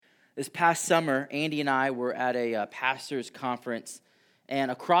This past summer, Andy and I were at a pastor's conference,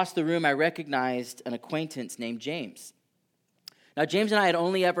 and across the room, I recognized an acquaintance named James. Now, James and I had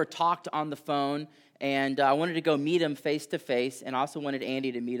only ever talked on the phone, and I wanted to go meet him face to face, and also wanted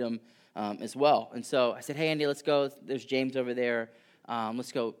Andy to meet him as well. And so I said, "Hey, Andy, let's go. There's James over there.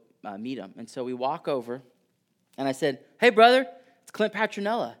 Let's go meet him." And so we walk over, and I said, "Hey, brother, it's Clint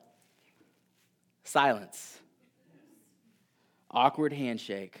Patronella." Silence. Awkward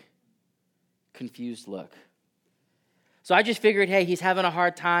handshake. Confused look. So I just figured, hey, he's having a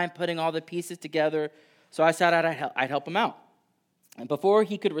hard time putting all the pieces together. So I said I'd help him out. And before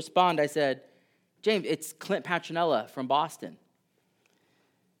he could respond, I said, "James, it's Clint Patronella from Boston.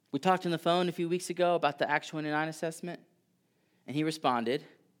 We talked on the phone a few weeks ago about the Acts 29 assessment." And he responded,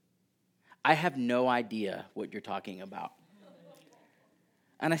 "I have no idea what you're talking about."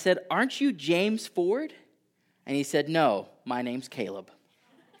 And I said, "Aren't you James Ford?" And he said, "No, my name's Caleb."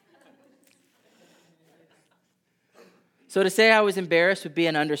 So to say I was embarrassed would be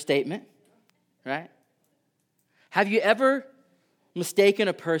an understatement, right? Have you ever mistaken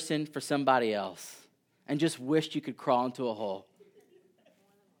a person for somebody else and just wished you could crawl into a hole?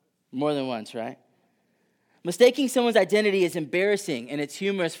 More than once, right? Mistaking someone's identity is embarrassing, and it's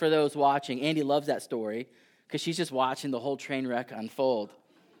humorous for those watching. Andy loves that story because she's just watching the whole train wreck unfold,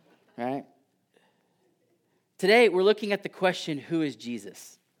 right? Today, we're looking at the question, who is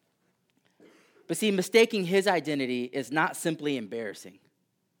Jesus? But see, mistaking his identity is not simply embarrassing.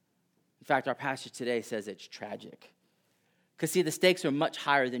 In fact, our passage today says it's tragic. Because see, the stakes are much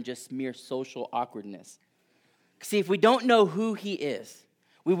higher than just mere social awkwardness. See, if we don't know who he is,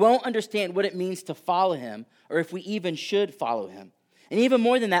 we won't understand what it means to follow him, or if we even should follow him. And even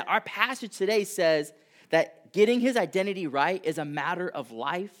more than that, our passage today says that getting his identity right is a matter of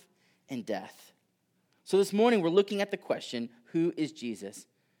life and death. So this morning, we're looking at the question, who is Jesus?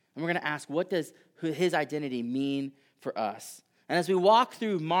 And we're going to ask, what does his identity mean for us? And as we walk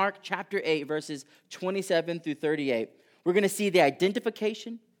through Mark chapter 8, verses 27 through 38, we're going to see the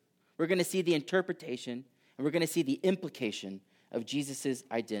identification, we're going to see the interpretation, and we're going to see the implication of Jesus'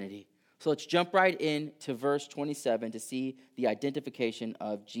 identity. So let's jump right into verse 27 to see the identification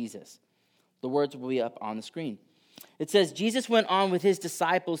of Jesus. The words will be up on the screen. It says, "Jesus went on with his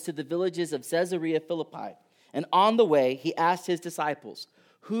disciples to the villages of Caesarea Philippi. And on the way, he asked his disciples,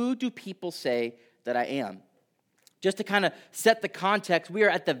 'Who do people say that I am?'" Just to kind of set the context, we are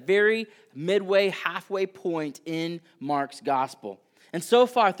at the very midway, halfway point in Mark's gospel. And so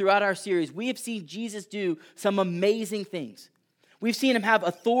far throughout our series, we have seen Jesus do some amazing things. We've seen him have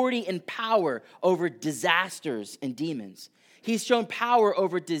authority and power over disasters and demons. He's shown power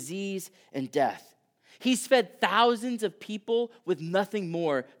over disease and death. He's fed thousands of people with nothing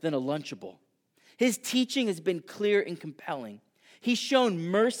more than a Lunchable. His teaching has been clear and compelling. He's shown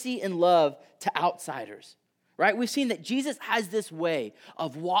mercy and love to outsiders, right? We've seen that Jesus has this way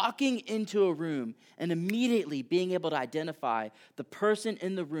of walking into a room and immediately being able to identify the person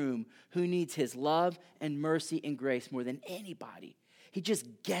in the room who needs his love and mercy and grace more than anybody. He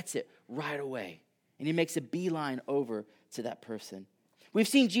just gets it right away, and he makes a beeline over to that person. We've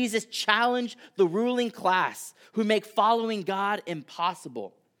seen Jesus challenge the ruling class who make following God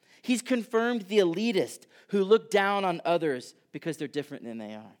impossible. He's confirmed the elitist who look down on others because they're different than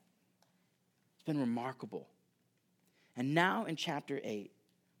they are. It's been remarkable. And now in chapter 8,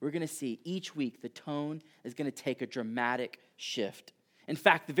 we're going to see each week the tone is going to take a dramatic shift. In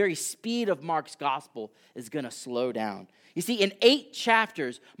fact, the very speed of Mark's gospel is going to slow down. You see, in 8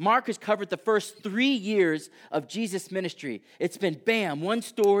 chapters, Mark has covered the first 3 years of Jesus' ministry. It's been bam, one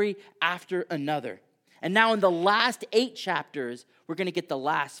story after another. And now in the last 8 chapters, we're going to get the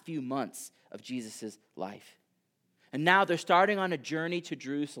last few months of Jesus' life. And now they're starting on a journey to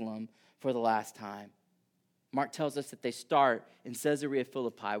Jerusalem for the last time. Mark tells us that they start in Caesarea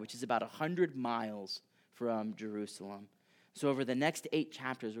Philippi, which is about 100 miles from Jerusalem. So over the next 8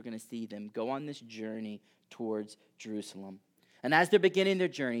 chapters, we're going to see them go on this journey towards Jerusalem. And as they're beginning their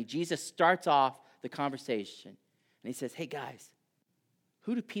journey, Jesus starts off the conversation. And he says, "Hey guys,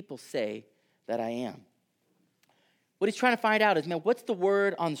 who do people say that I am?" What he's trying to find out is, man, what's the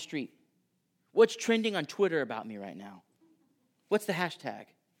word on the street? What's trending on Twitter about me right now? What's the hashtag?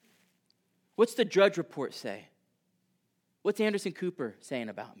 What's the Drudge Report say? What's Anderson Cooper saying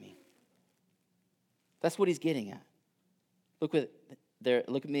about me? That's what he's getting at. Look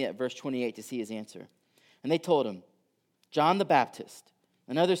at me at verse 28 to see his answer. And they told him, "John the Baptist,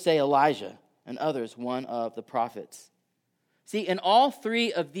 and others say Elijah, and others one of the prophets." See, in all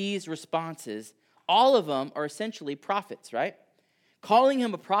 3 of these responses, all of them are essentially prophets, right? Calling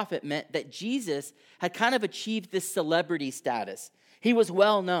him a prophet meant that Jesus had kind of achieved this celebrity status. He was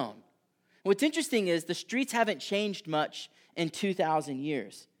well known. What's interesting is the streets haven't changed much in 2,000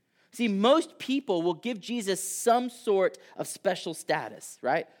 years. See, most people will give Jesus some sort of special status,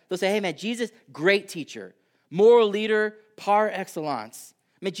 right? They'll say, hey, man, Jesus, great teacher, moral leader par excellence.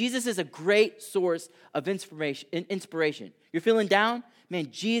 Man, Jesus is a great source of inspiration. You're feeling down? Man,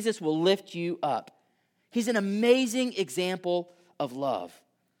 Jesus will lift you up. He's an amazing example of love.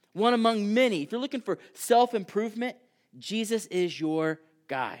 One among many. If you're looking for self-improvement, Jesus is your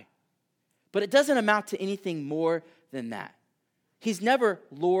guy. But it doesn't amount to anything more than that. He's never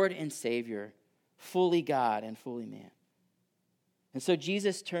Lord and Savior, fully God and fully man. And so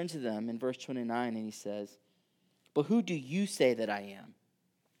Jesus turns to them in verse 29 and he says, but who do you say that I am?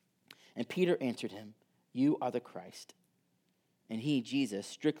 And Peter answered him, you are the Christ. And he, Jesus,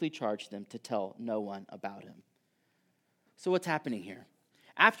 strictly charged them to tell no one about him. So what's happening here?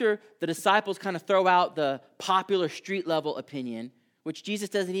 After the disciples kind of throw out the popular street level opinion, which Jesus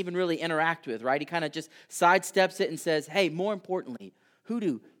doesn't even really interact with, right? He kind of just sidesteps it and says, hey, more importantly, who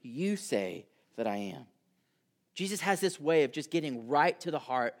do you say that I am? Jesus has this way of just getting right to the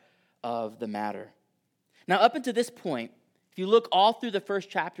heart of the matter. Now, up until this point, if you look all through the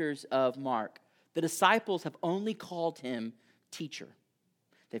first chapters of Mark, the disciples have only called him teacher.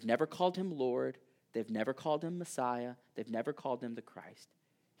 They've never called him Lord. They've never called him Messiah. They've never called him the Christ.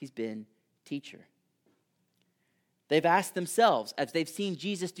 He's been teacher. They've asked themselves, as they've seen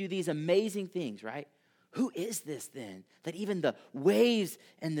Jesus do these amazing things, right? Who is this then, that even the waves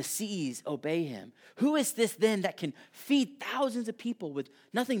and the seas obey him? Who is this then that can feed thousands of people with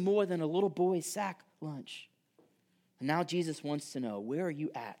nothing more than a little boy's sack lunch? And now Jesus wants to know, where are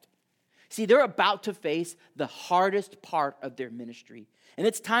you at? See, they're about to face the hardest part of their ministry. And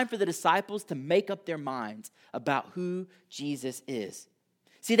it's time for the disciples to make up their minds about who Jesus is.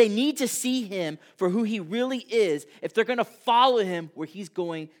 See, they need to see him for who he really is if they're going to follow him where he's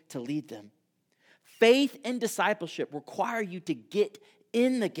going to lead them. Faith and discipleship require you to get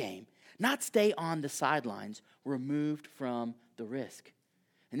in the game, not stay on the sidelines, removed from the risk.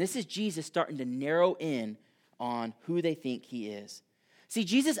 And this is Jesus starting to narrow in on who they think he is. See,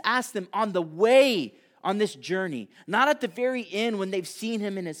 Jesus asked them on the way on this journey, not at the very end when they've seen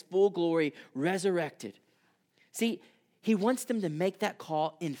him in his full glory resurrected. See, he wants them to make that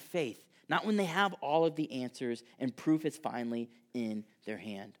call in faith, not when they have all of the answers and proof is finally in their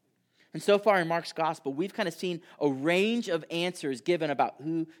hand. And so far in Mark's gospel, we've kind of seen a range of answers given about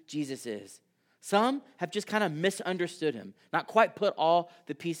who Jesus is. Some have just kind of misunderstood him, not quite put all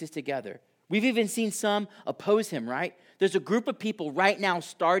the pieces together. We've even seen some oppose him, right? There's a group of people right now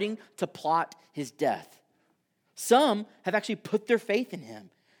starting to plot his death. Some have actually put their faith in him.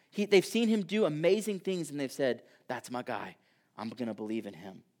 They've seen him do amazing things and they've said, that's my guy. I'm going to believe in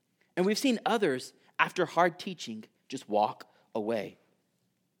him. And we've seen others, after hard teaching, just walk away.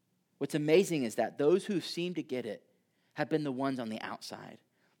 What's amazing is that those who seem to get it have been the ones on the outside,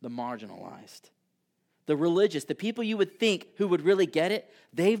 the marginalized. The religious, the people you would think who would really get it,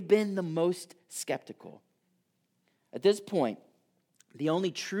 they've been the most skeptical. At this point, the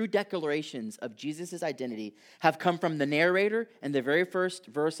only true declarations of Jesus' identity have come from the narrator in the very first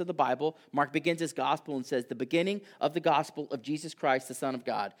verse of the Bible. Mark begins his gospel and says, the beginning of the gospel of Jesus Christ, the Son of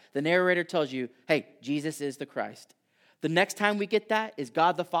God. The narrator tells you, hey, Jesus is the Christ. The next time we get that is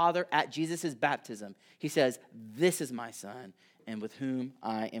God the Father at Jesus' baptism. He says, this is my Son, and with whom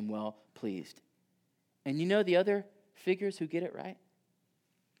I am well pleased. And you know the other figures who get it right?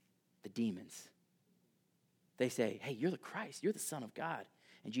 The demons. They say, hey, you're the Christ. You're the Son of God.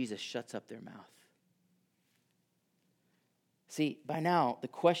 And Jesus shuts up their mouth. See, by now, the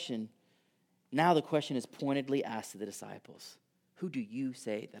question is pointedly asked to the disciples. Who do you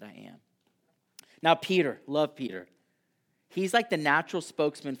say that I am? Now, Peter, love Peter. He's like the natural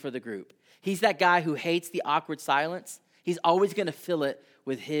spokesman for the group. He's that guy who hates the awkward silence. He's always going to fill it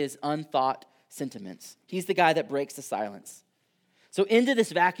with his unthought sentiments. He's the guy that breaks the silence. So into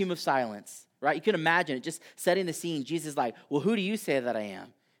this vacuum of silence, right? You can imagine it just setting the scene. Jesus is like, well, who do you say that I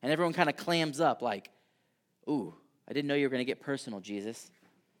am? And everyone kind of clams up like, ooh, I didn't know you were going to get personal, Jesus.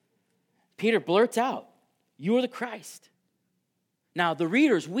 Peter blurts out, you are the Christ. Now, the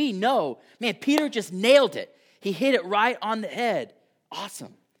readers, we know, man, Peter just nailed it. He hit it right on the head.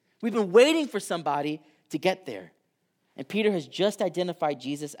 Awesome. We've been waiting for somebody to get there. And Peter has just identified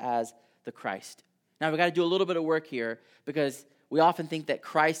Jesus as the Christ. Now, we've got to do a little bit of work here because we often think that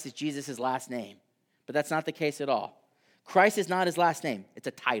Christ is Jesus' last name. But that's not the case at all. Christ is not his last name. It's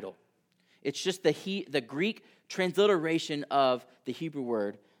a title. It's just the Greek transliteration of the Hebrew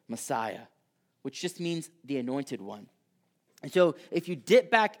word Messiah, which just means the anointed one. And so if you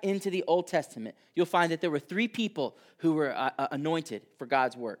dip back into the Old Testament, you'll find that there were 3 people who were anointed for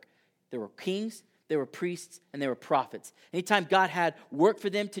God's work. There were kings, there were priests, and there were prophets. Anytime God had work for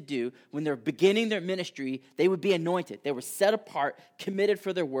them to do, when they're beginning their ministry, they would be anointed. They were set apart, committed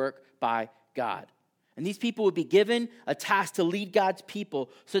for their work by God. And these people would be given a task to lead God's people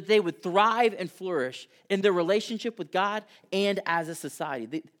so that they would thrive and flourish in their relationship with God and as a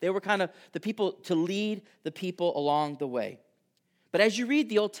society. They were kind of the people to lead the people along the way. But as you read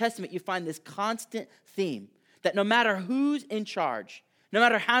the Old Testament, you find this constant theme that no matter who's in charge, no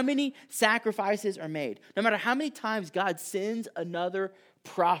matter how many sacrifices are made, no matter how many times God sends another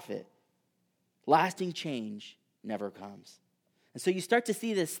prophet, lasting change never comes. And so you start to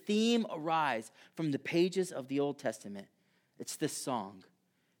see this theme arise from the pages of the Old Testament. It's this song,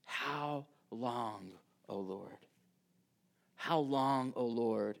 "How long, O Lord? How long, O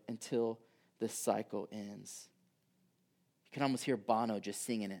Lord, until this cycle ends?" You can almost hear Bono just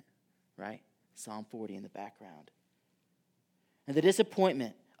singing it, right? Psalm 40 in the background. And the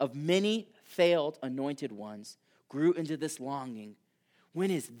disappointment of many failed anointed ones grew into this longing. When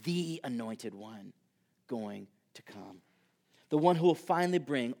is the anointed one going to come? The one who will finally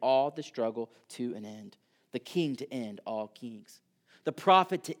bring all the struggle to an end. The king to end all kings. The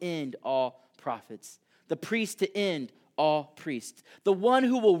prophet to end all prophets. The priest to end all priests. The one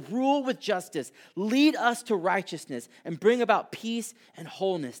who will rule with justice, lead us to righteousness, and bring about peace and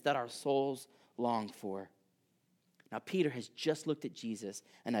wholeness that our souls long for. Now, Peter has just looked at Jesus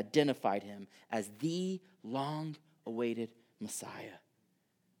and identified him as the long-awaited Messiah.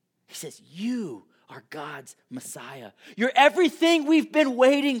 He says, "You are God's Messiah. You're everything we've been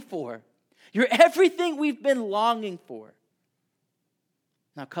waiting for. You're everything we've been longing for."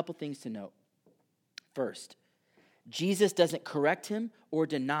 Now, a couple things to note. First, Jesus doesn't correct him or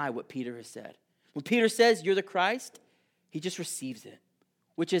deny what Peter has said. When Peter says, "You're the Christ," he just receives it,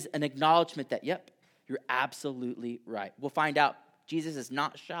 which is an acknowledgement that, yep, you're absolutely right. We'll find out Jesus is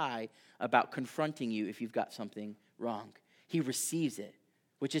not shy about confronting you if you've got something wrong. He receives it,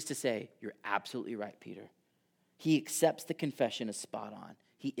 which is to say, you're absolutely right, Peter. He accepts the confession as spot on.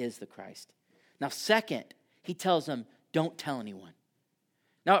 He is the Christ. Now, second, he tells them, don't tell anyone.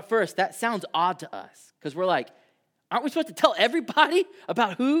 Now, at first, that sounds odd to us because we're like, aren't we supposed to tell everybody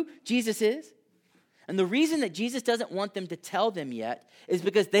about who Jesus is? And the reason that Jesus doesn't want them to tell them yet is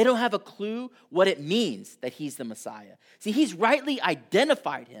because they don't have a clue what it means that he's the Messiah. See, he's rightly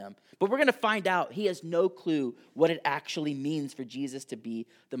identified him, but we're going to find out he has no clue what it actually means for Jesus to be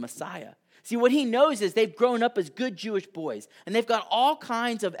the Messiah. See, what he knows is they've grown up as good Jewish boys, and they've got all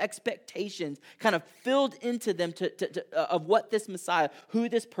kinds of expectations kind of filled into them of what this Messiah, who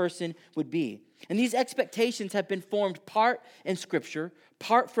this person would be. And these expectations have been formed part in Scripture,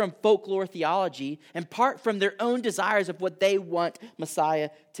 part from folklore theology, and part from their own desires of what they want Messiah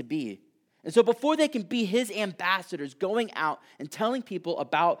to be. And so before they can be his ambassadors going out and telling people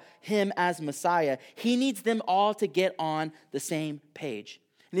about him as Messiah, he needs them all to get on the same page.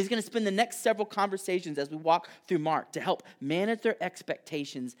 And he's going to spend the next several conversations as we walk through Mark to help manage their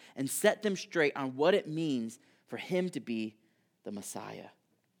expectations and set them straight on what it means for him to be the Messiah.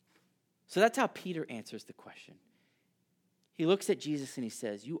 So that's how Peter answers the question. He looks at Jesus and he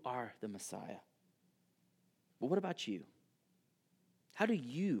says, "You are the Messiah." But what about you? How do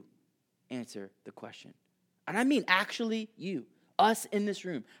you answer the question? And I mean actually you, us in this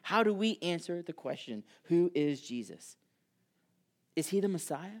room. How do we answer the question, who is Jesus? Is he the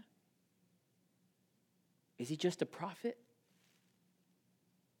Messiah? Is he just a prophet?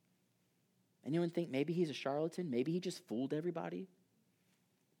 Anyone think maybe he's a charlatan? Maybe he just fooled everybody?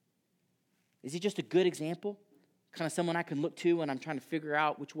 Is he just a good example? Kind of someone I can look to when I'm trying to figure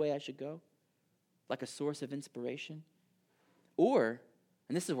out which way I should go? Like a source of inspiration? Or,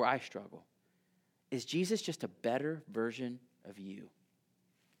 and this is where I struggle, is Jesus just a better version of you?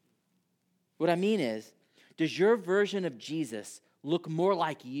 What I mean is, does your version of Jesus look more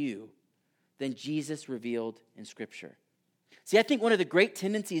like you than Jesus revealed in Scripture? See, I think one of the great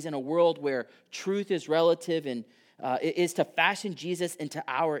tendencies in a world where truth is relative and is to fashion Jesus into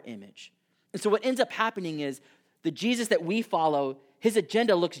our image. And so what ends up happening is the Jesus that we follow, his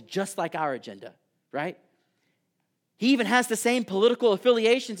agenda looks just like our agenda, right? He even has the same political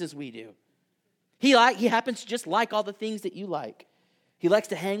affiliations as we do. He happens to just like all the things that you like. He likes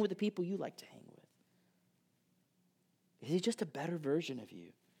to hang with the people you like to hang with. Is he just a better version of you?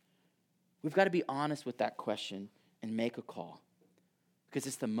 We've got to be honest with that question and make a call, because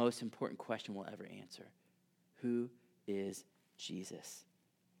it's the most important question we'll ever answer. Who is Jesus?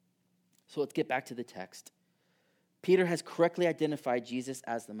 So let's get back to the text. Peter has correctly identified Jesus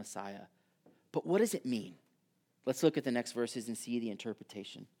as the Messiah. But what does it mean? Let's look at the next verses and see the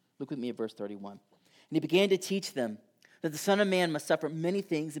interpretation. Look with me at verse 31. And he began to teach them, that the Son of Man must suffer many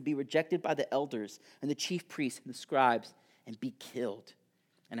things and be rejected by the elders and the chief priests and the scribes and be killed,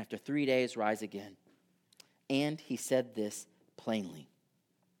 and after 3 days rise again. And he said this plainly.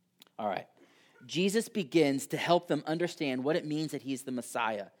 All right. Jesus begins to help them understand what it means that he's the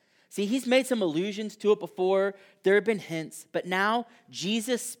Messiah. See, he's made some allusions to it before. There have been hints, but now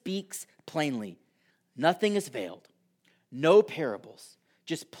Jesus speaks plainly. Nothing is veiled. No parables.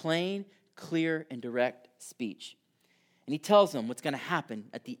 Just plain, clear, and direct speech. And he tells them what's going to happen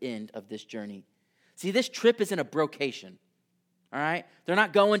at the end of this journey. See, this trip isn't a brocation. All right? They're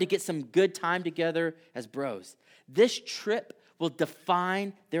not going to get some good time together as bros. This trip will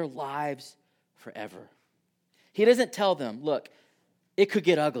define their lives forever. He doesn't tell them, look, it could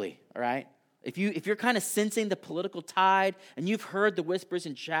get ugly, all right? If you're kind of sensing the political tide and you've heard the whispers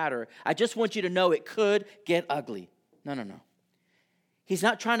and chatter, I just want you to know it could get ugly. No. He's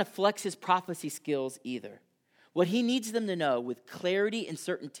not trying to flex his prophecy skills either. What he needs them to know with clarity and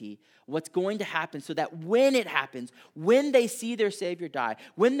certainty what's going to happen so that when it happens, when they see their Savior die,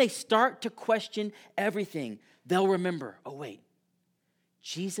 when they start to question everything, they'll remember, oh wait,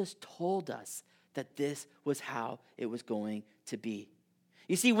 Jesus told us that this was how it was going to be.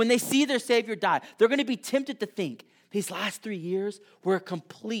 You see, when they see their Savior die, they're going to be tempted to think these last 3 years were a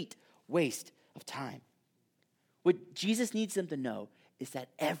complete waste of time. What Jesus needs them to know is that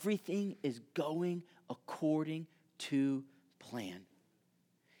everything is going according to plan.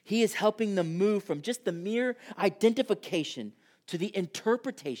 He is helping them move from just the mere identification to the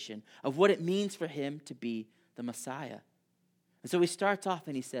interpretation of what it means for him to be the Messiah. And so he starts off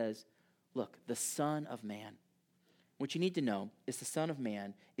and he says, look, the Son of Man. What you need to know is the Son of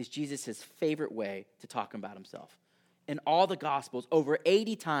Man is Jesus' favorite way to talk about himself. In all the Gospels, over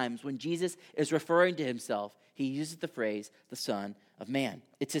 80 times when Jesus is referring to himself, he uses the phrase, the Son of Man.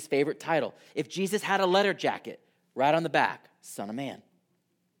 It's his favorite title. If Jesus had a letter jacket, right on the back, Son of Man.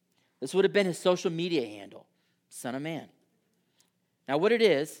 This would have been his social media handle, Son of Man. Now what it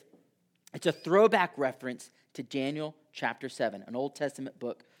is, it's a throwback reference to Daniel chapter 7, an Old Testament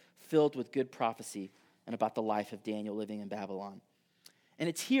book filled with good prophecy and about the life of Daniel living in Babylon. And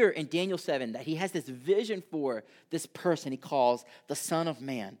it's here in Daniel 7 that he has this vision for this person he calls the Son of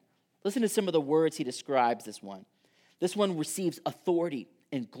Man. Listen to some of the words he describes this one. This one receives authority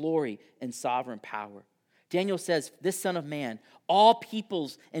and glory and sovereign power. Daniel says, this Son of Man, all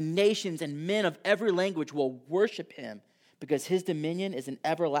peoples and nations and men of every language will worship him because his dominion is an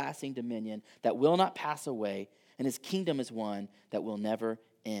everlasting dominion that will not pass away, and his kingdom is one that will never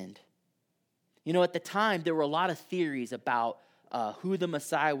end. You know, at the time, there were a lot of theories about who the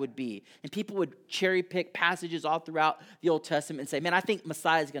Messiah would be. And people would cherry pick passages all throughout the Old Testament and say, man, I think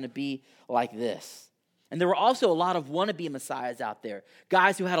Messiah is going to be like this. And there were also a lot of wannabe messiahs out there.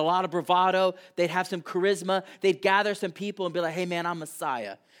 Guys who had a lot of bravado. They'd have some charisma. They'd gather some people and be like, hey, man, I'm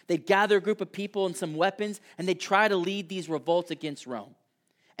Messiah. They'd gather a group of people and some weapons, and they'd try to lead these revolts against Rome.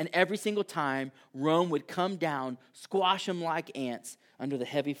 And every single time, Rome would come down, squash them like ants under the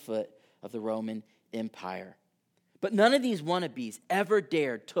heavy foot of the Roman Empire. But none of these wannabes ever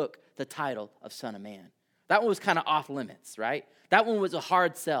dared took the title of Son of Man. That one was kind of off limits, right? That one was a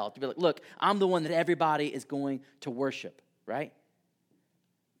hard sell to be like, look, I'm the one that everybody is going to worship, right?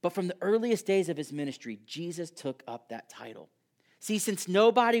 But from the earliest days of his ministry, Jesus took up that title. See, since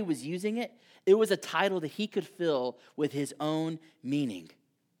nobody was using it, it was a title that he could fill with his own meaning.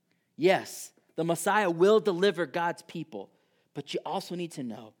 Yes, the Messiah will deliver God's people, but you also need to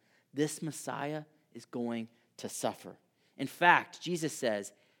know this Messiah is going to suffer. In fact, Jesus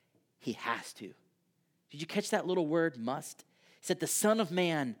says he has to. Did you catch that little word, must? He said the Son of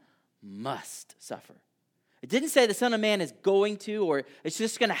Man must suffer. It didn't say the Son of Man is going to, or it's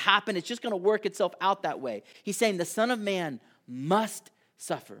just going to happen. It's just going to work itself out that way. He's saying the Son of Man must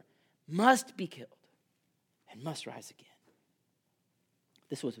suffer, must be killed, and must rise again.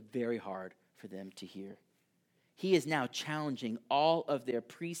 This was very hard for them to hear. He is now challenging all of their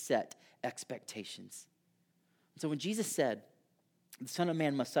preset expectations. So when Jesus said, the Son of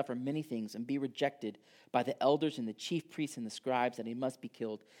Man must suffer many things and be rejected by the elders and the chief priests and the scribes, and he must be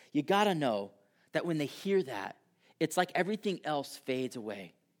killed, you got to know that when they hear that, it's like everything else fades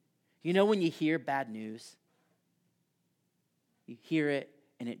away. You know when you hear bad news? You hear it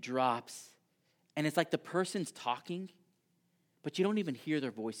and it drops, and it's like the person's talking, but you don't even hear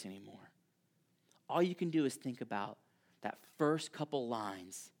their voice anymore. All you can do is think about that first couple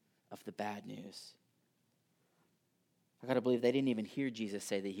lines of the bad news. I got to believe they didn't even hear Jesus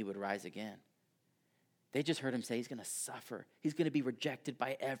say that he would rise again. They just heard him say he's going to suffer. He's going to be rejected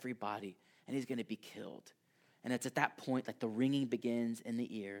by everybody, and he's going to be killed. And it's at that point like the ringing begins in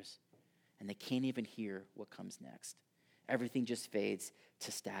the ears, and they can't even hear what comes next. everything just fades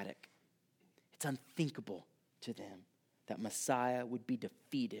to static. It's unthinkable to them that Messiah would be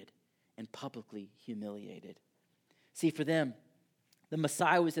defeated and publicly humiliated. See, for them, the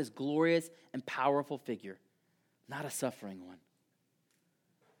Messiah was this glorious and powerful figure, not a suffering one.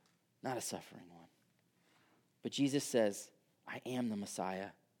 Not a suffering one. But Jesus says, I am the Messiah,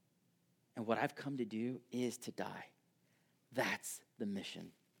 and what I've come to do is to die. That's the mission.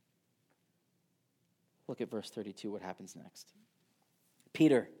 Look at verse 32, what happens next.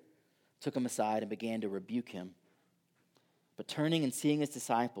 Peter took him aside and began to rebuke him. But turning and seeing his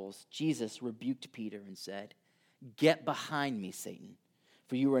disciples, Jesus rebuked Peter and said, "Get behind me, Satan,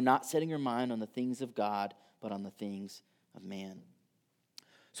 for you are not setting your mind on the things of God, but on the things of man."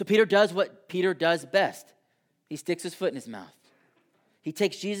 So Peter does what Peter does best. He sticks his foot in his mouth. He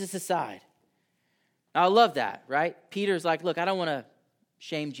takes Jesus aside. Now, I love that, right? Peter's like, look, I don't want to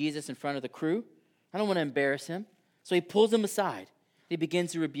shame Jesus in front of the crew. I don't want to embarrass him. So he pulls him aside. He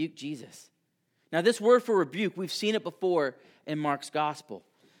begins to rebuke Jesus. Now, this word for rebuke, we've seen it before in Mark's gospel.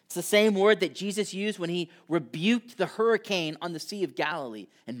 It's the same word that Jesus used when he rebuked the hurricane on the Sea of Galilee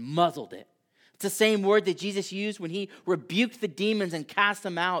and muzzled it. It's the same word that Jesus used when he rebuked the demons and cast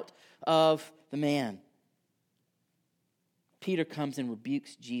them out of the man. Peter comes and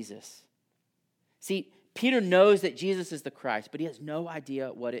rebukes Jesus. See, Peter knows that Jesus is the Christ, but he has no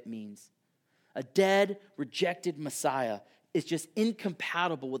idea what it means. A dead, rejected Messiah is just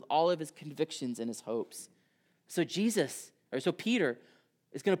incompatible with all of his convictions and his hopes. So Peter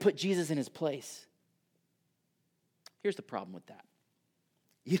is going to put Jesus in his place. Here's the problem with that.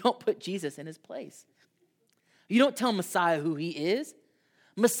 You don't put Jesus in his place. You don't tell Messiah who he is.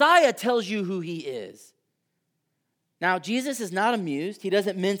 Messiah tells you who he is. Now, Jesus is not amused. He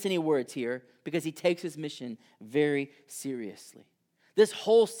doesn't mince any words here because he takes his mission very seriously. This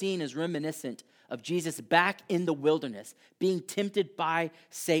whole scene is reminiscent of Jesus back in the wilderness, being tempted by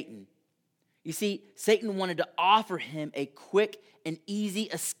Satan. You see, Satan wanted to offer him a quick and easy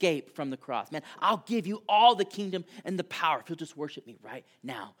escape from the cross. Man, I'll give you all the kingdom and the power if you'll just worship me right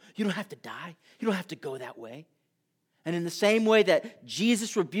now. You don't have to die. You don't have to go that way. And in the same way that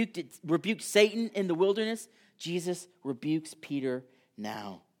Jesus rebuked Satan in the wilderness, Jesus rebukes Peter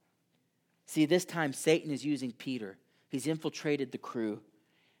now. See, this time Satan is using Peter. He's infiltrated the crew.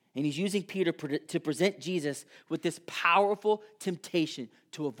 And he's using Peter to present Jesus with this powerful temptation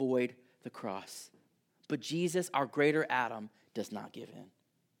to avoid the cross. But Jesus, our greater Adam, does not give in.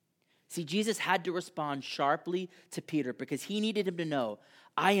 See, Jesus had to respond sharply to Peter because he needed him to know,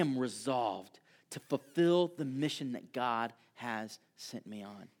 I am resolved to fulfill the mission that God has sent me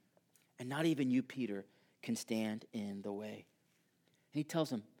on. And not even you, Peter, can stand in the way. And he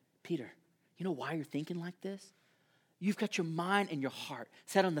tells him, Peter, you know why you're thinking like this? You've got your mind and your heart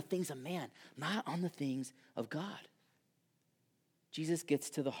set on the things of man, not on the things of God. Jesus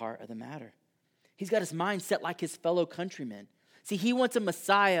gets to the heart of the matter. He's got his mind set like his fellow countrymen. See, he wants a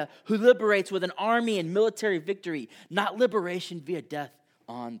Messiah who liberates with an army and military victory, not liberation via death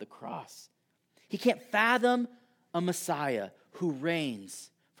on the cross. He can't fathom a Messiah who reigns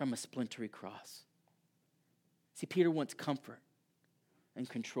from a splintery cross. See, Peter wants comfort and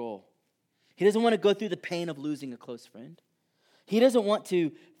control. He doesn't want to go through the pain of losing a close friend. He doesn't want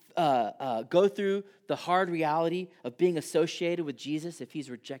to go through the hard reality of being associated with Jesus if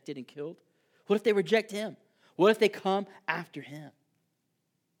he's rejected and killed. What if they reject him? What if they come after him?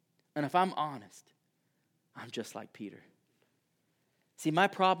 And if I'm honest, I'm just like Peter. See, my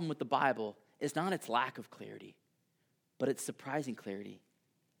problem with the Bible is not its lack of clarity, but its surprising clarity.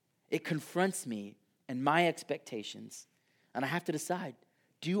 It confronts me and my expectations, and I have to decide,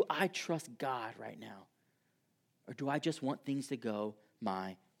 do I trust God right now? Or do I just want things to go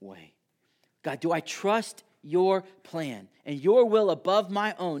my way? God, do I trust your plan and your will above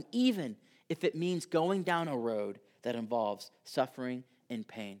my own, even if it means going down a road that involves suffering and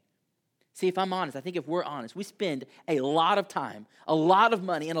pain? See, if I'm honest, I think if we're honest, we spend a lot of time, a lot of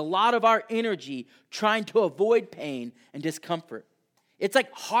money, and a lot of our energy trying to avoid pain and discomfort. It's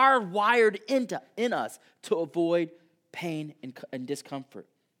like hardwired in us to avoid pain and discomfort.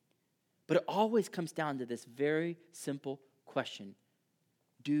 But it always comes down to this very simple question.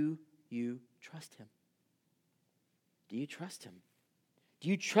 Do you trust him? Do you trust him? Do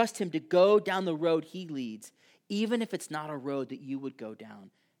you trust him to go down the road he leads, even if it's not a road that you would go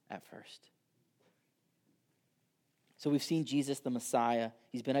down at first? So we've seen Jesus, the Messiah.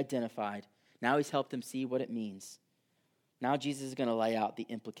 He's been identified. Now he's helped them see what it means. Now Jesus is going to lay out the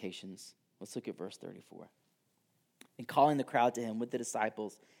implications. Let's look at verse 34. And calling the crowd to him with the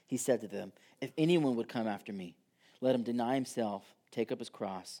disciples, he said to them, if anyone would come after me, let him deny himself, take up his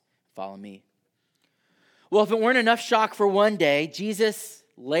cross, follow me. Well, if it weren't enough shock for one day, Jesus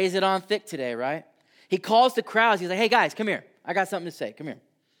lays it on thick today, right? He calls the crowds. He's like, hey, guys, come here. I got something to say. Come here.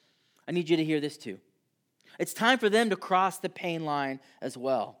 I need you to hear this too. It's time for them to cross the pain line as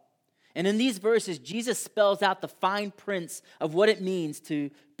well. And in these verses, Jesus spells out the fine prints of what it means to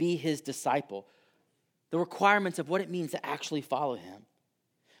be his disciple, the requirements of what it means to actually follow him.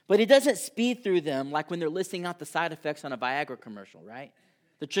 But he doesn't speed through them like when they're listing out the side effects on a Viagra commercial, right?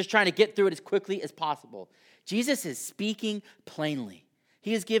 They're just trying to get through it as quickly as possible. Jesus is speaking plainly.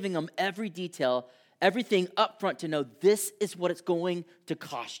 He is giving them every detail, everything up front to know this is what it's going to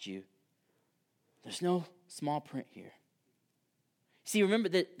cost you. There's no small print here. See, remember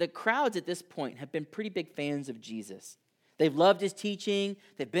that the crowds at this point have been pretty big fans of Jesus. They've loved his teaching.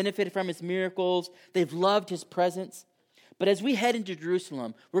 They've benefited from his miracles. They've loved his presence. But as we head into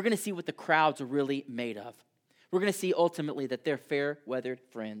Jerusalem, we're going to see what the crowds are really made of. We're going to see ultimately that they're fair-weathered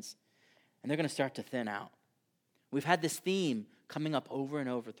friends, and they're going to start to thin out. We've had this theme coming up over and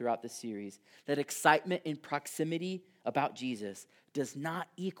over throughout this series, that excitement and proximity about Jesus does not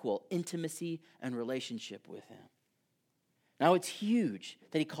equal intimacy and relationship with him. Now, it's huge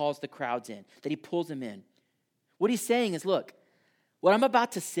that he calls the crowds in, that he pulls them in. What he's saying is, look, what I'm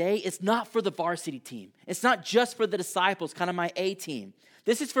about to say is not for the varsity team. It's not just for the disciples, kind of my A team.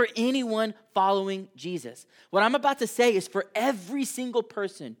 This is for anyone following Jesus. What I'm about to say is for every single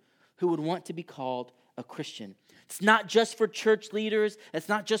person who would want to be called a Christian. It's not just for church leaders. It's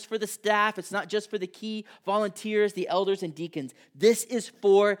not just for the staff. It's not just for the key volunteers, the elders, and deacons. This is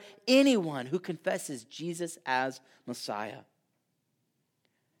for anyone who confesses Jesus as Messiah.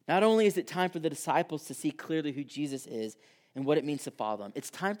 Not only is it time for the disciples to see clearly who Jesus is and what it means to follow him,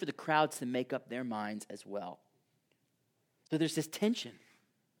 it's time for the crowds to make up their minds as well. So there's this tension.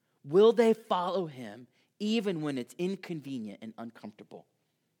 Will they follow him even when it's inconvenient and uncomfortable?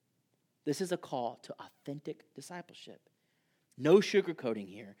 This is a call to authentic discipleship. No sugarcoating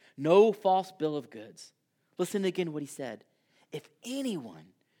here. No false bill of goods. Listen again to what he said. If anyone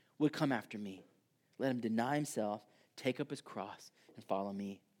would come after me, let him deny himself, take up his cross, and follow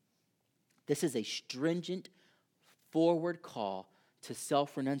me. This is a stringent, forward call to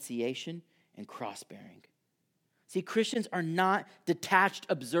self-renunciation and cross-bearing. See, Christians are not detached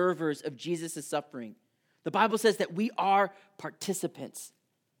observers of Jesus' suffering. The Bible says that we are participants.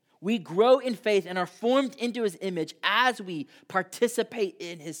 We grow in faith and are formed into his image as we participate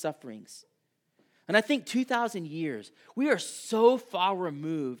in his sufferings. And I think 2,000 years, we are so far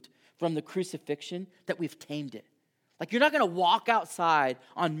removed from the crucifixion that we've tamed it. Like, you're not going to walk outside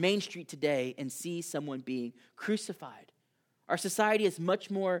on Main Street today and see someone being crucified. Our society is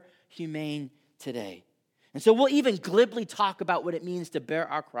much more humane today. And so we'll even glibly talk about what it means to bear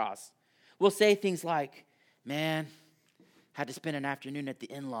our cross. We'll say things like, man, had to spend an afternoon at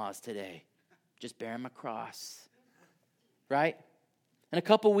the in-laws today, just bearing my cross, right? In a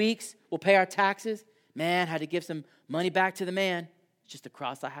couple weeks, we'll pay our taxes. Man, had to give some money back to the man. It's just a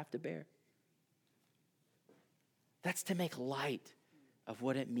cross I have to bear. That's to make light of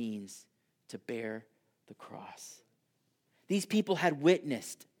what it means to bear the cross. These people had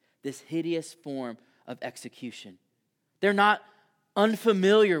witnessed this hideous form of execution. They're not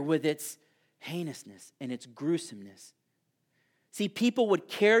unfamiliar with its heinousness and its gruesomeness. See, people would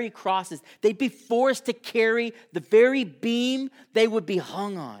carry crosses. They'd be forced to carry the very beam they would be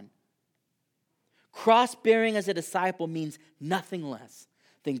hung on. Cross-bearing as a disciple means nothing less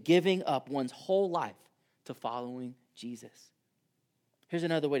than giving up one's whole life to following Jesus. Here's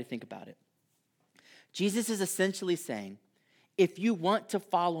another way to think about it. Jesus is essentially saying, if you want to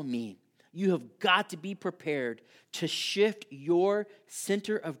follow me, you have got to be prepared to shift your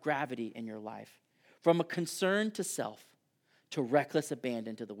center of gravity in your life from a concern to self to reckless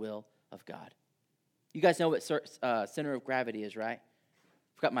abandon to the will of God. You guys know what center of gravity is, right?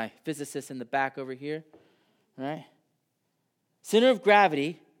 I've got my physicist in the back over here, right? Center of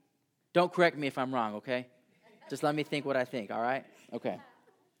gravity, don't correct me if I'm wrong, okay? Just let me think what I think, all right? Okay.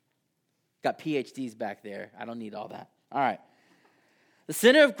 Got PhDs back there. I don't need all that. All right. The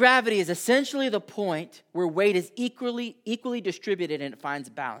center of gravity is essentially the point where weight is equally distributed and it finds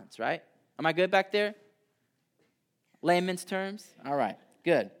balance, right? Am I good back there? Layman's terms? All right,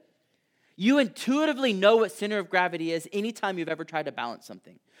 good. You intuitively know what center of gravity is anytime you've ever tried to balance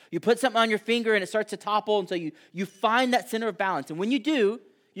something. You put something on your finger and it starts to topple, and so you find that center of balance. And when you do,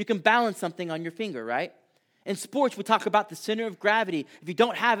 you can balance something on your finger, right? In sports, we talk about the center of gravity. If you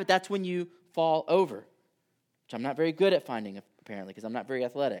don't have it, that's when you fall over, which I'm not very good at finding, apparently, because I'm not very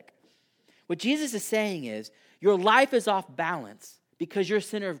athletic. What Jesus is saying is, your life is off balance because your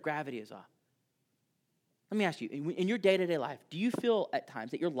center of gravity is off. Let me ask you, in your day-to-day life, do you feel at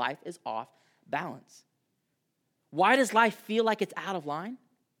times that your life is off balance? Why does life feel like it's out of line?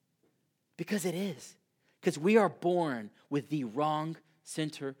 Because it is. Because we are born with the wrong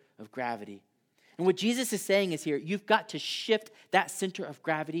center of gravity. And what Jesus is saying is here, you've got to shift that center of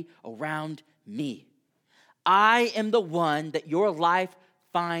gravity around me. I am the one that your life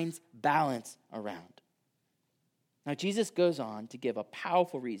finds balance around. Now, Jesus goes on to give a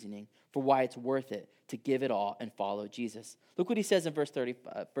powerful reasoning for why it's worth it to give it all and follow Jesus. Look what he says in verse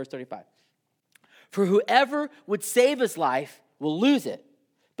 35. For whoever would save his life will lose it,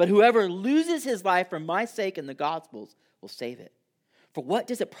 but whoever loses his life for my sake and the gospel's will save it. For what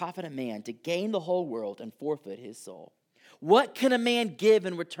does it profit a man to gain the whole world and forfeit his soul? What can a man give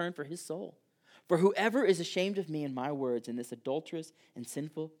in return for his soul? For whoever is ashamed of me and my words in this adulterous and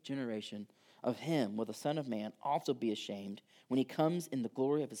sinful generation, of him will the Son of Man also be ashamed when he comes in the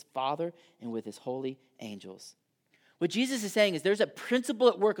glory of his Father and with his holy angels. What Jesus is saying is there's a principle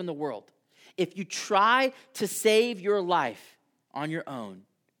at work in the world. If you try to save your life on your own,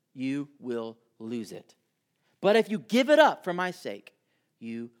 you will lose it. But if you give it up for my sake,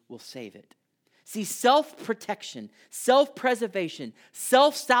 you will save it. See, self-protection, self-preservation,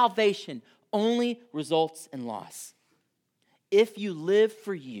 self-salvation only results in loss. If you live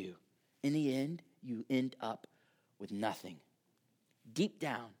for you, in the end, you end up with nothing. Deep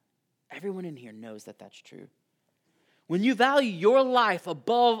down, everyone in here knows that that's true. When you value your life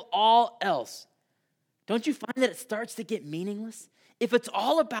above all else, don't you find that it starts to get meaningless? If it's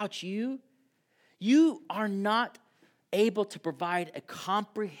all about you, you are not able to provide a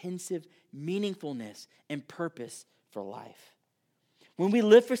comprehensive meaningfulness and purpose for life. When we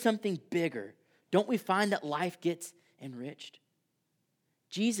live for something bigger, don't we find that life gets enriched?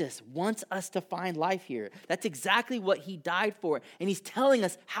 Jesus wants us to find life here. That's exactly what he died for, and he's telling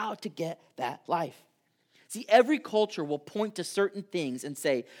us how to get that life. See, every culture will point to certain things and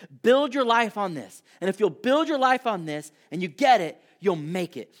say, build your life on this. And if you'll build your life on this and you get it, you'll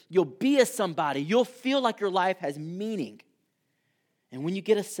make it. You'll be a somebody. You'll feel like your life has meaning. And when you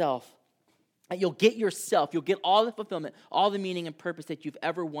get a self, you'll get yourself. You'll get all the fulfillment, all the meaning and purpose that you've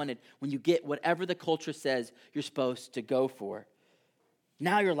ever wanted when you get whatever the culture says you're supposed to go for.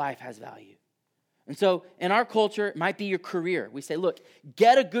 Now your life has value. And so in our culture, it might be your career. We say, look,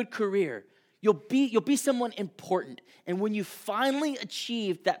 get a good career. You'll be someone important. And when you finally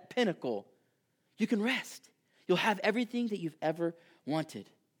achieve that pinnacle, you can rest. You'll have everything that you've ever wanted.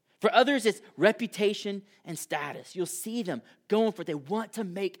 For others, it's reputation and status. You'll see them going for it. They want to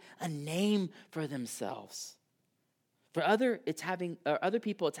make a name for themselves. For other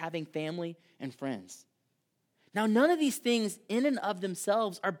people, it's having family and friends. Now, none of these things in and of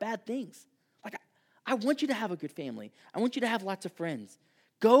themselves are bad things. Like, I want you to have a good family. I want you to have lots of friends.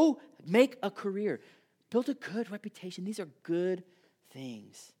 Go make a career. Build a good reputation. These are good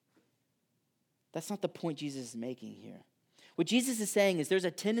things. That's not the point Jesus is making here. What Jesus is saying is there's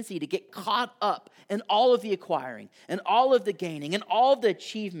a tendency to get caught up in all of the acquiring and all of the gaining and all of the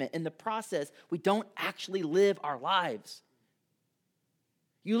achievement. In the process, we don't actually live our lives.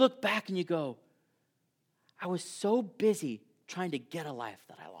 You look back and you go, I was so busy trying to get a life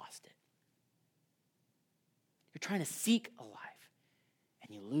that I lost it. You're trying to seek a life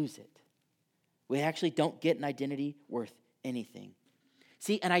and you lose it. We actually don't get an identity worth anything.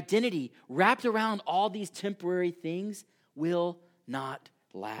 See, an identity wrapped around all these temporary things will not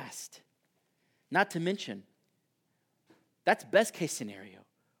last. Not to mention, that's best case scenario.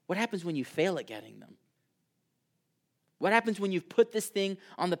 What happens when you fail at getting them? What happens when you've put this thing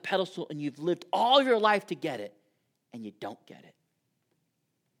on the pedestal and you've lived all your life to get it and you don't get it?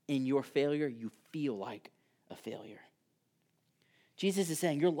 In your failure, you feel like a failure. Jesus is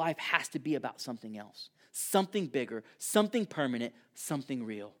saying your life has to be about something else, something bigger, something permanent, something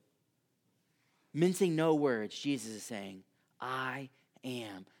real. Mincing no words, Jesus is saying, I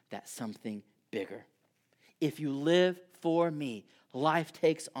am that something bigger. If you live for me, life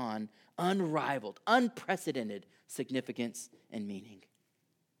takes on unrivaled, unprecedented significance and meaning.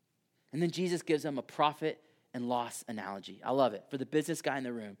 And then Jesus gives them a profit and loss analogy. I love it. For the business guy in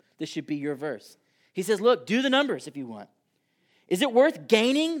the room, this should be your verse. He says, look, do the numbers if you want. Is it worth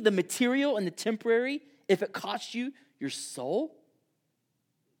gaining the material and the temporary if it costs you your soul?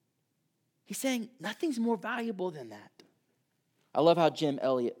 He's saying nothing's more valuable than that. I love how Jim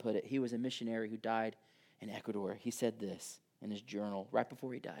Elliot put it. He was a missionary who died in Ecuador. He said this in his journal right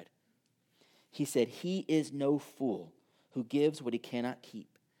before he died. He said, he is no fool who gives what he cannot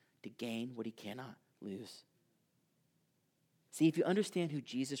keep to gain what he cannot lose. See, if you understand who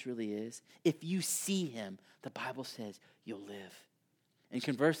Jesus really is, if you see him, the Bible says you'll live. And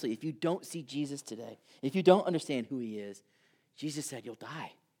conversely, if you don't see Jesus today, if you don't understand who he is, Jesus said you'll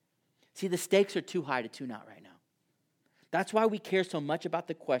die. See, the stakes are too high to tune out right now. That's why we care so much about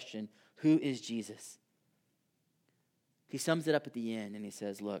the question, who is Jesus? He sums it up at the end and he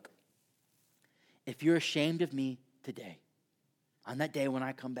says, look, if you're ashamed of me today, on that day when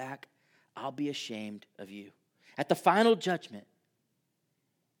I come back, I'll be ashamed of you. At the final judgment,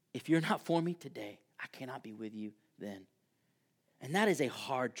 if you're not for me today, I cannot be with you then. And that is a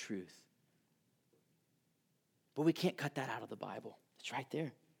hard truth. But we can't cut that out of the Bible. It's right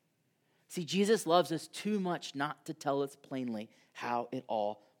there. See, Jesus loves us too much not to tell us plainly how it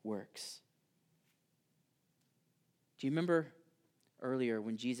all works. Do you remember earlier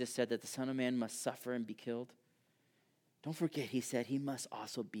when Jesus said that the Son of Man must suffer and be killed? Don't forget, he said he must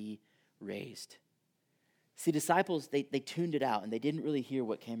also be raised. See, disciples, they tuned it out and they didn't really hear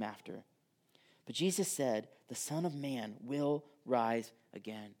what came after. But Jesus said, the Son of Man will rise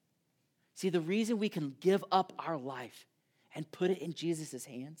again. See, the reason we can give up our life and put it in Jesus'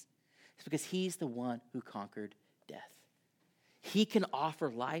 hands is because he's the one who conquered death. He can offer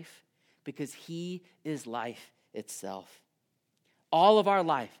life because he is life itself. All of our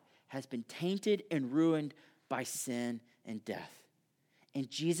life has been tainted and ruined by sin and death. And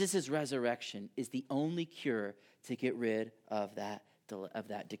Jesus' resurrection is the only cure to get rid of that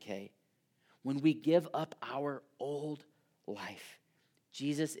decay. When we give up our old life,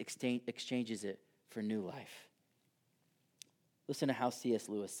 Jesus exchanges it for new life. Listen to how C.S.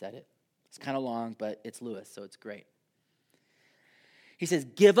 Lewis said it. It's kind of long, but it's Lewis, so it's great. He says,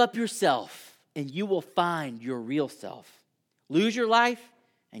 give up yourself, and you will find your real self. Lose your life,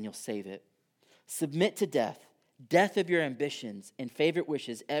 and you'll save it. Submit to death of your ambitions and favorite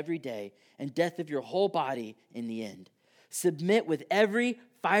wishes every day, and death of your whole body in the end. Submit with every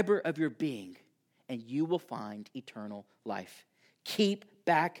fiber of your being, and you will find eternal life. Keep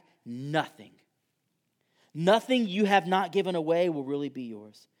back nothing. Nothing you have not given away will really be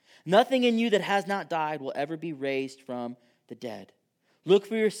yours. Nothing in you that has not died will ever be raised from the dead. Look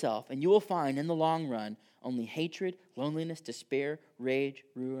for yourself, and you will find in the long run only hatred, loneliness, despair, rage,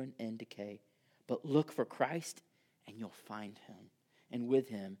 ruin, and decay. But look for Christ, and you'll find him. And with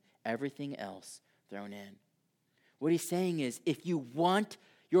him, everything else thrown in. What he's saying is, if you want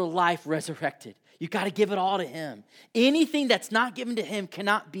your life resurrected, you got to give it all to him. Anything that's not given to him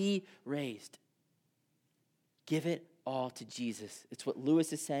cannot be raised. Give it all to Jesus. It's what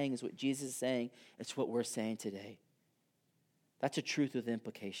Lewis is saying, it's what Jesus is saying, it's what we're saying today. That's a truth with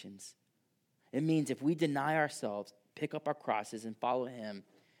implications. It means if we deny ourselves, pick up our crosses, and follow him,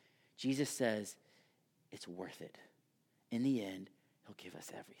 Jesus says it's worth it. In the end, he'll give us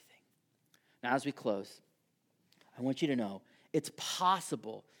everything. Now, as we close, I want you to know it's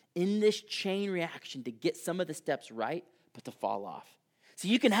possible in this chain reaction to get some of the steps right, but to fall off. So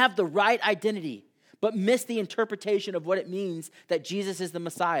you can have the right identity, but miss the interpretation of what it means that Jesus is the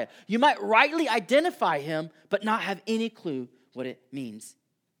Messiah. You might rightly identify him, but not have any clue what it means.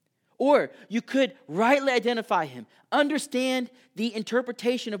 Or you could rightly identify him, understand the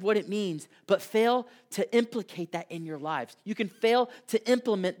interpretation of what it means, but fail to implicate that in your lives. You can fail to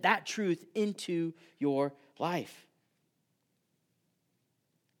implement that truth into your life.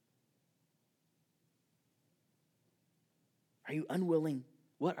 Are you unwilling?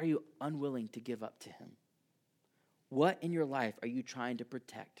 What are you unwilling to give up to him? What in your life are you trying to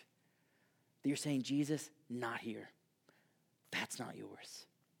protect? That you're saying, Jesus, not here. That's not yours.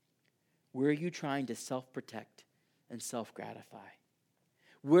 Where are you trying to self-protect and self-gratify?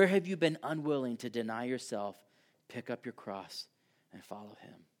 Where have you been unwilling to deny yourself, pick up your cross, and follow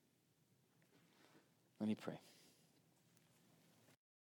him? Let me pray.